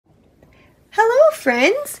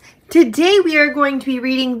friends! Today we are going to be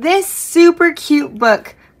reading this super cute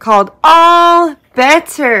book called All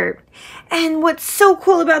Better. And what's so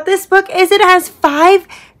cool about this book is it has 5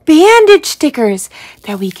 bandage stickers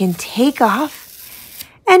that we can take off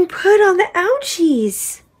and put on the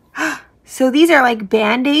ouchies. So these are like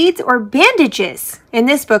band-aids or bandages. In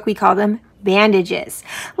this book we call them bandages.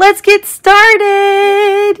 Let's get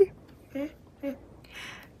started!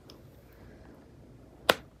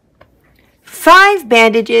 5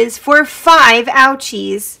 bandages for 5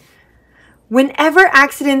 ouchies. Whenever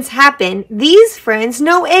accidents happen, these friends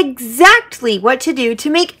know exactly what to do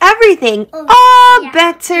to make everything all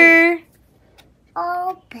better.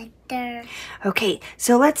 All better. Okay,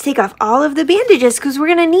 so let's take off all of the bandages because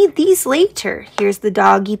we're going to need these later. Here's the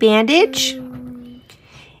doggy bandage.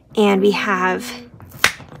 And we have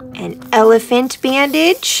an elephant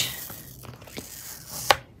bandage.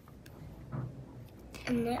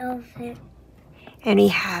 An elephant. And we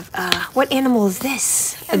have, what animal is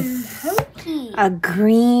this? A monkey. A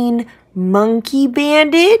green monkey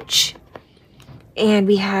bandage. And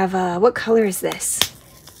we have, what color is this?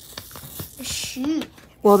 A sheep.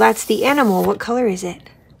 Well, that's the animal. What color is it?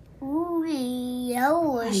 Ooh,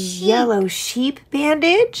 yellow sheep. Yellow sheep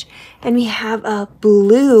bandage. And we have a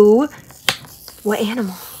blue, what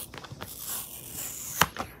animal?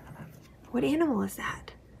 What animal is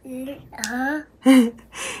that?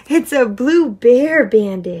 It's a blue bear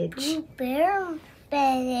bandage. Blue bear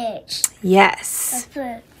bandage. Yes.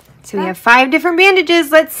 That's So we have 5 different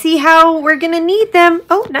bandages. Let's see how we're going to need them.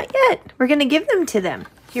 Oh, not yet. We're going to give them to them.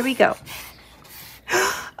 Here we go.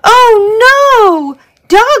 Oh, no!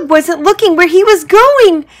 Dog wasn't looking where he was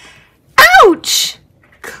going. Ouch!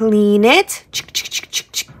 Clean it.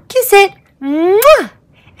 Kiss it. Mwah!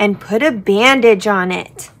 And put a bandage on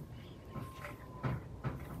it.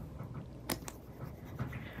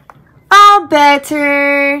 All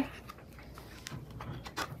better.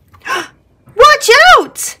 Watch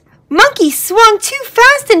out! Monkey swung too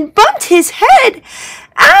fast and bumped his head.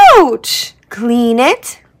 Ouch! Clean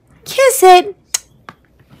it, kiss it,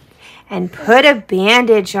 and put a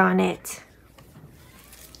bandage on it.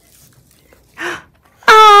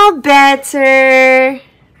 All better.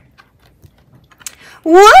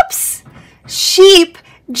 Whoops! Sheep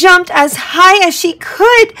jumped as high as she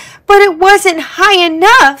could, but it wasn't high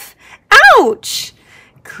enough. Ouch!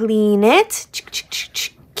 Clean it,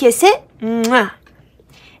 kiss it, mwah,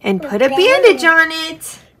 and put a bandage on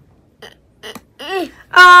it.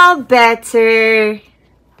 All better.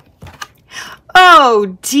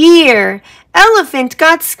 Oh dear, Elephant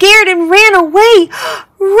got scared and ran away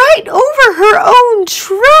right over her own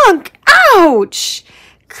trunk. Ouch!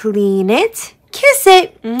 Clean it, kiss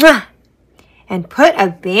it, mwah, and put a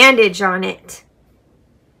bandage on it.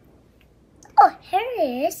 Oh, here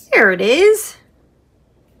it is. Here it is.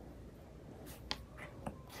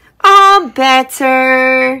 All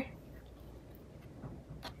better.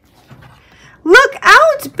 Look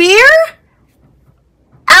out, bear.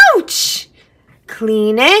 Ouch!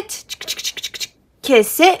 Clean it,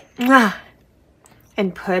 kiss it,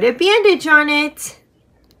 and put a bandage on it.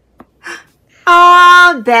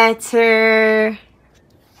 All better.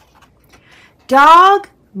 Dog,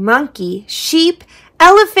 monkey, sheep,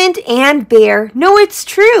 elephant, and bear know it's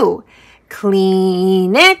true.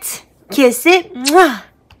 Clean it, kiss it,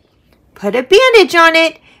 put a bandage on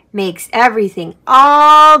it. Makes everything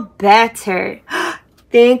all better.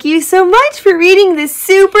 Thank you so much for reading this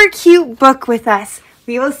super cute book with us.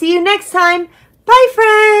 We will see you next time. Bye,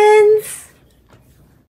 friends.